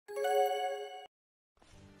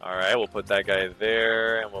Alright, we'll put that guy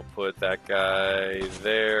there, and we'll put that guy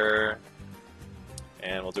there.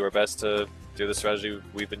 And we'll do our best to do the strategy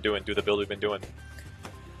we've been doing, do the build we've been doing.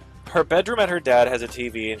 Her bedroom at her dad has a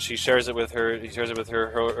TV, and she shares it with her. He shares it with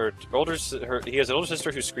her older. He has an older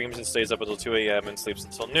sister who screams and stays up until 2 a.m. and sleeps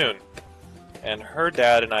until noon. And her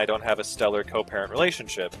dad and I don't have a stellar co-parent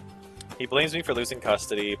relationship. He blames me for losing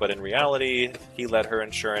custody, but in reality, he let her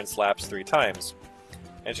insurance lapse 3 times.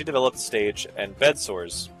 And she developed stage and bed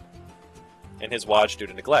sores in his watch due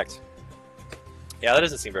to neglect. Yeah, that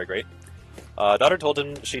doesn't seem very great. Daughter told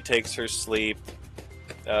him she takes her sleep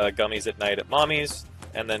gummies at night at mommy's,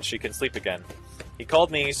 and then she can sleep again. He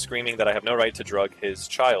called me, screaming that I have no right to drug his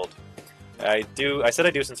child. I said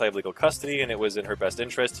I do since I have legal custody, and it was in her best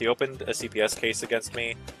interest. He opened a CPS case against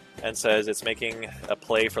me and says it's making a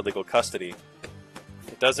play for legal custody.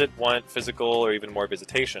 It doesn't want physical or even more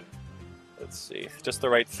visitation. Let's see. Just the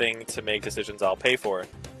right thing to make decisions I'll pay for.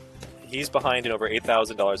 He's behind in over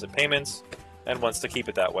 $8,000 in payments and wants to keep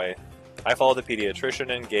it that way. I followed the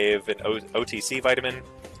pediatrician and gave an OTC vitamin.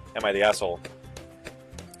 Am I the asshole?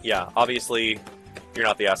 Yeah, obviously, you're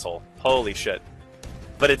not the asshole. Holy shit.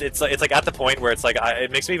 But it's like at the point where it's like,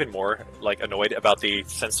 it makes me even more like annoyed about the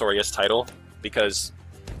censorious title, because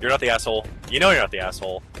you're not the asshole. You know you're not the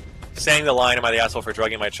asshole. Saying the line, am I the asshole for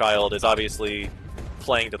drugging my child, is obviously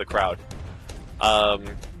playing to the crowd.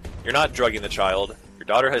 You're not drugging the child. Your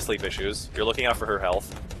daughter has sleep issues. You're looking out for her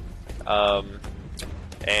health.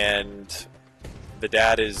 And the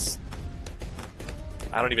dad is...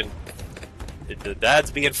 The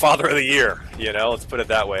dad's being father of the year, you know? Let's put it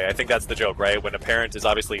that way. I think that's the joke, right? When a parent is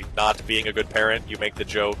obviously not being a good parent, you make the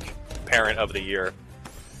joke parent of the year.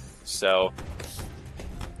 So,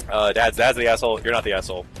 dad's the asshole. You're not the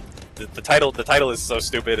asshole. The title is so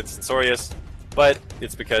stupid. It's censorious, but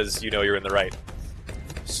it's because you know you're in the right.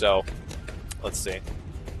 So, let's see.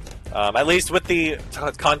 At least with the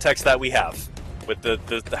context that we have, with the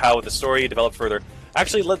how the story developed further.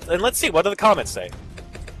 Actually, let's see. What do the comments say?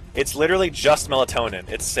 It's literally just melatonin.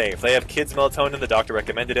 It's safe. They have kids' melatonin. The doctor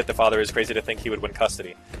recommended it. The father is crazy to think he would win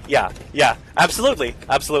custody. Yeah, absolutely,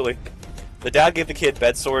 absolutely. The dad gave the kid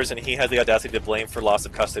bed sores, and he has the audacity to blame for loss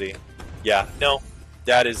of custody. Yeah, no,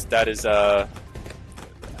 that is a-hole.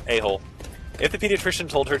 If the pediatrician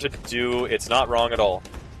told her to do, it's not wrong at all.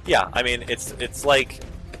 Yeah, I mean, it's like,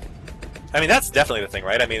 I mean, that's definitely the thing,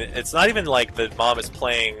 right? I mean, it's not even like the mom is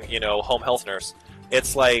playing, you know, home health nurse.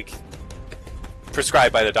 It's like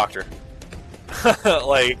prescribed by the doctor.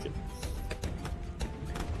 Like,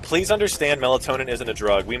 please understand melatonin isn't a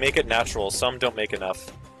drug. We make it natural. Some don't make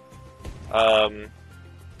enough.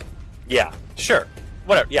 Yeah, sure.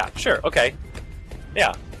 Whatever. Yeah, sure. Okay.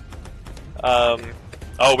 Yeah.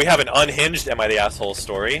 Oh, we have an unhinged Am I the Asshole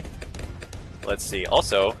story. Let's see.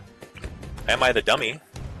 Also, am I the dummy?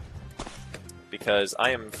 Because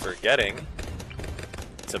I am forgetting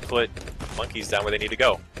to put monkeys down where they need to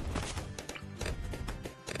go.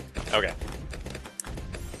 Okay.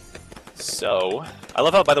 So, I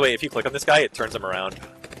love how, by the way, if you click on this guy, it turns him around.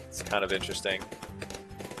 It's kind of interesting.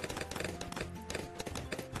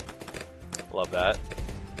 Love that.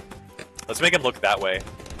 Let's make him look that way.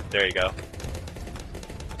 There you go.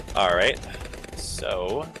 Alright.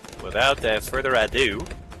 So, without further ado...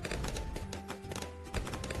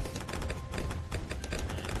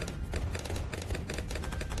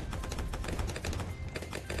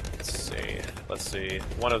 Let's see.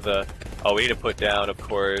 One of the... Oh, we need to put down, of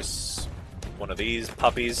course, one of these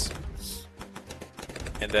puppies.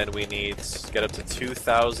 And then we need to get up to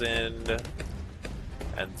 2,000.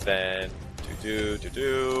 And then... Do.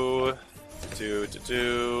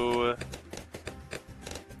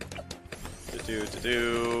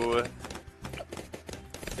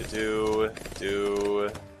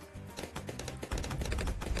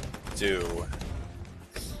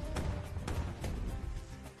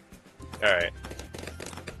 Alright.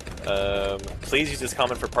 Please use this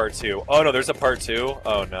comment for part 2. Oh no, there's a part 2?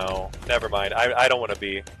 Oh no. Never mind. I don't want to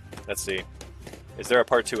be... Let's see. Is there a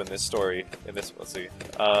part 2 in this story? Let's see.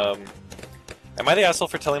 Am I the asshole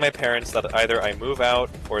for telling my parents that either I move out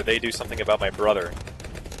or they do something about my brother?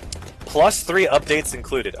 +3 updates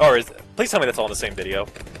included. Please tell me that's all in the same video.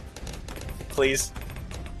 Please.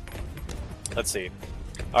 Let's see.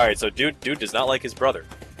 Alright, so dude does not like his brother.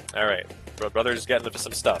 Alright. Brother's getting into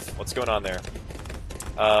some stuff. What's going on there?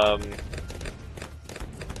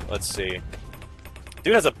 Let's see.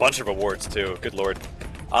 Dude has a bunch of awards, too. Good lord.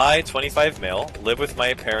 I, 25 male, live with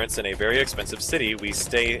my parents in a very expensive city. We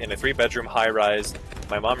stay in a 3-bedroom high-rise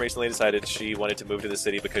My mom recently decided she wanted to move to the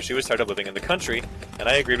city because she was tired of living in the country, and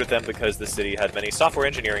I agreed with them because the city had many software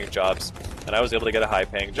engineering jobs, and I was able to get a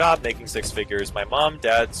high-paying job making 6 figures. My mom,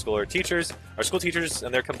 dad, school teachers,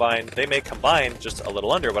 and they make combined just a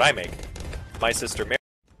little under what I make. My sister Mary.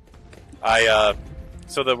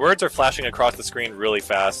 So the words are flashing across the screen really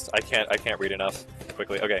fast. I can't read enough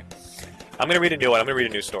quickly. Okay. I'm gonna read a new one. I'm gonna read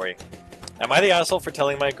a new story. Am I the asshole for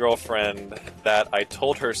telling my girlfriend that I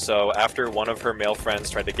told her so after one of her male friends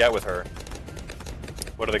tried to get with her?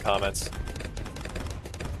 What are the comments?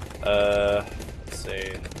 Let's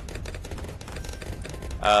see.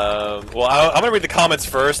 Well, I'm gonna read the comments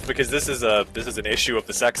first because this is an issue of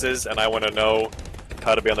the sexes, and I want to know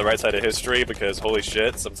how to be on the right side of history because holy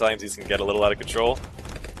shit, sometimes these can get a little out of control.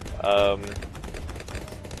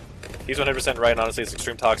 He's 100% right, and honestly, it's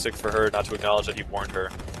extreme toxic for her not to acknowledge that he warned her.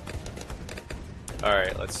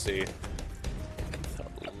 Alright, let's see.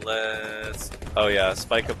 Oh yeah,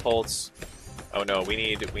 spike a pulse. Oh no, we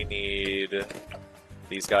need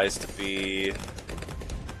these guys to be...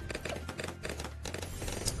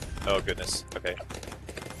 Oh goodness, okay.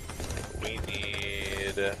 We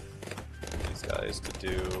need these guys to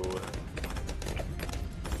do...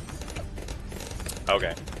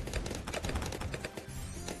 Okay.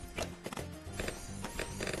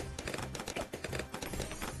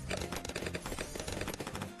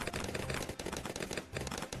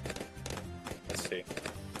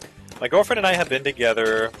 My girlfriend and I have been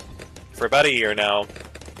together for about a year now.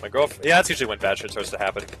 Yeah, that's usually when bad shit starts to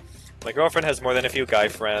happen. My girlfriend has more than a few guy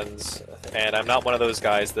friends, and I'm not one of those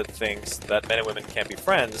guys that thinks that men and women can't be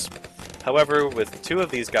friends. However, with 2 of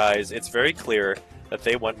these guys, it's very clear that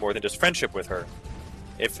they want more than just friendship with her.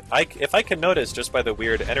 If I can notice just by the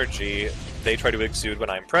weird energy they try to exude when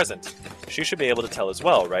I'm present, she should be able to tell as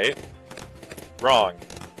well, right? Wrong.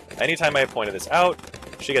 Anytime I have pointed this out,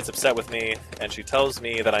 she gets upset with me, and she tells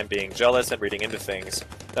me that I'm being jealous and reading into things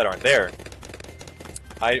that aren't there.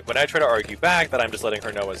 When I try to argue back that I'm just letting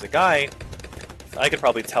her know as a guy, I could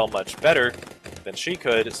probably tell much better than she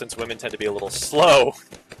could, since women tend to be a little slow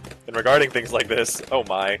in regarding things like this. Oh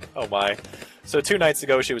my, oh my. So 2 nights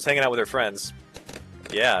ago, she was hanging out with her friends.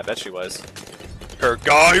 Yeah, I bet she was. Her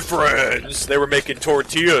guy friends! They were making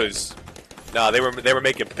tortillas! Nah, they were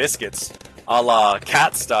making biscuits. A la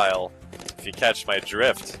cat style. If you catch my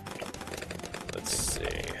drift. Let's see.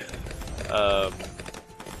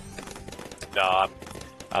 No,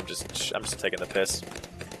 I'm just taking the piss.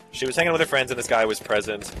 She was hanging with her friends and this guy was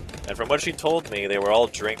present, and from what she told me, they were all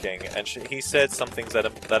drinking, and he said some things that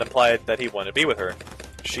implied that he wanted to be with her.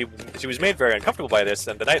 She was made very uncomfortable by this,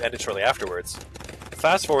 and the night ended shortly afterwards.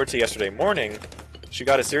 Fast forward to yesterday morning, she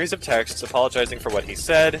got a series of texts apologizing for what he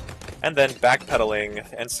said, and then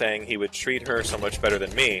backpedaling and saying he would treat her so much better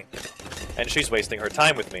than me. And she's wasting her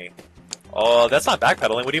time with me. Oh, that's not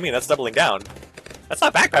backpedaling. What do you mean? That's doubling down. That's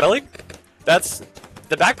not backpedaling.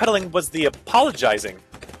 The backpedaling was the apologizing,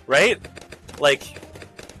 right? Like,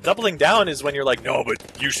 doubling down is when you're like, no,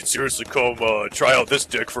 but you should seriously come try out this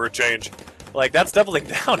dick for a change. Like, that's doubling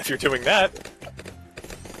down if you're doing that.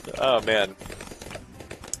 Oh, man.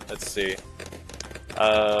 Let's see.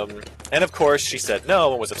 And of course, she said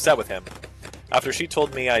no and was upset with him. After she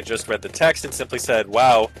told me, I just read the text and simply said,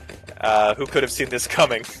 wow, who could have seen this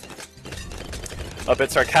coming? A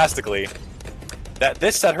bit sarcastically.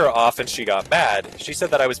 This set her off and she got mad. She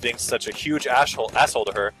said that I was being such a huge asshole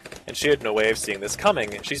to her, and she had no way of seeing this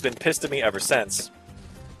coming. She's been pissed at me ever since.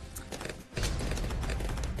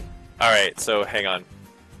 Alright, so hang on.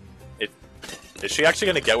 Is she actually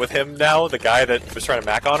going to get with him now, the guy that was trying to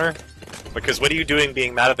mac on her? Because what are you doing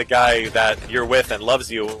being mad at the guy that you're with and loves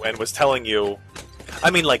you and was telling you... I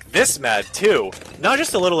mean, like, this mad, too. Not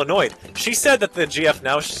just a little annoyed. She said that the GF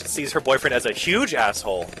now sees her boyfriend as a huge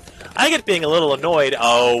asshole. I get being a little annoyed.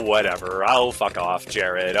 Oh, whatever. Oh, fuck off,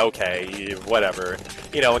 Jared. Okay, whatever.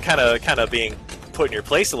 You know, and kind of being put in your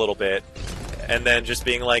place a little bit. And then just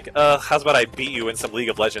being like, how's about I beat you in some League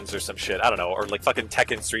of Legends or some shit? I don't know. Or like fucking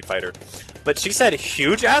Tekken Street Fighter. But she said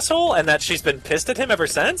huge asshole and that she's been pissed at him ever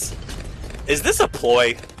since? Is this a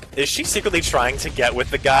ploy? Is she secretly trying to get with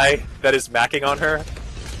the guy that is macking on her?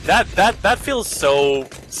 That feels so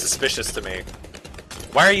suspicious to me.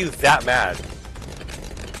 Why are you that mad?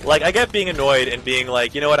 Like, I get being annoyed and being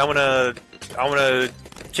like, you know what, I wanna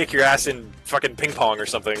kick your ass in fucking ping pong or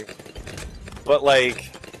something. But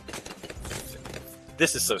like,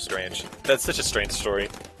 this is so strange. That's such a strange story.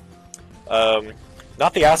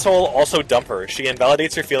 Not the asshole, also dump her. She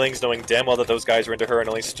invalidates her feelings knowing damn well that those guys were into her and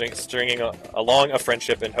only stringing along a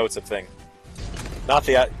friendship and hopes of thing. Not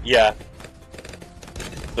the yeah.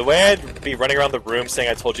 The way I'd be running around the room saying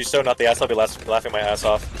I told you so, not the asshole, I'd be laughing my ass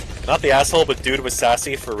off. Not the asshole, but dude was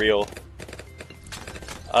sassy for real.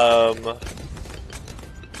 I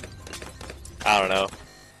don't know.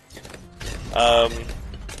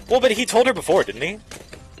 Well, but he told her before, didn't he?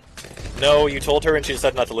 No, you told her and she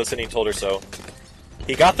decided not to listen and you told her so.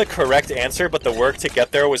 He got the correct answer, but the work to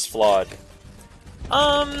get there was flawed.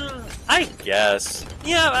 I guess.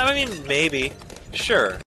 Yeah, I mean, maybe.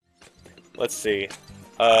 Sure. Let's see.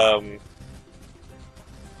 Anyway.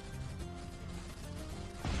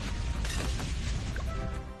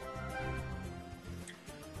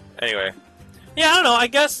 Yeah, I don't know, I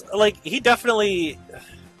guess, like, he definitely...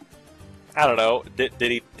 I don't know,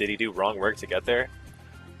 did he do wrong work to get there?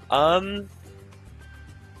 I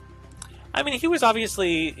mean, he was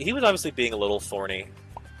obviously being a little thorny.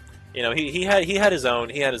 You know, he had his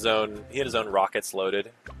own rockets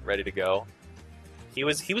loaded, ready to go. He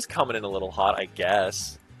was coming in a little hot, I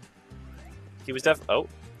guess. He was oh,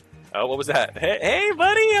 what was that? Hey,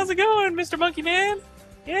 buddy, how's it going, Mr. Monkey Man?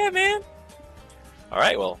 Yeah, man. All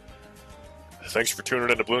right, well, thanks for tuning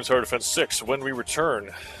in to Bloons Tower Defense 6. When we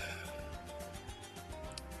return,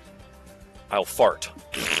 I'll fart.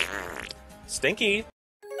 Stinky.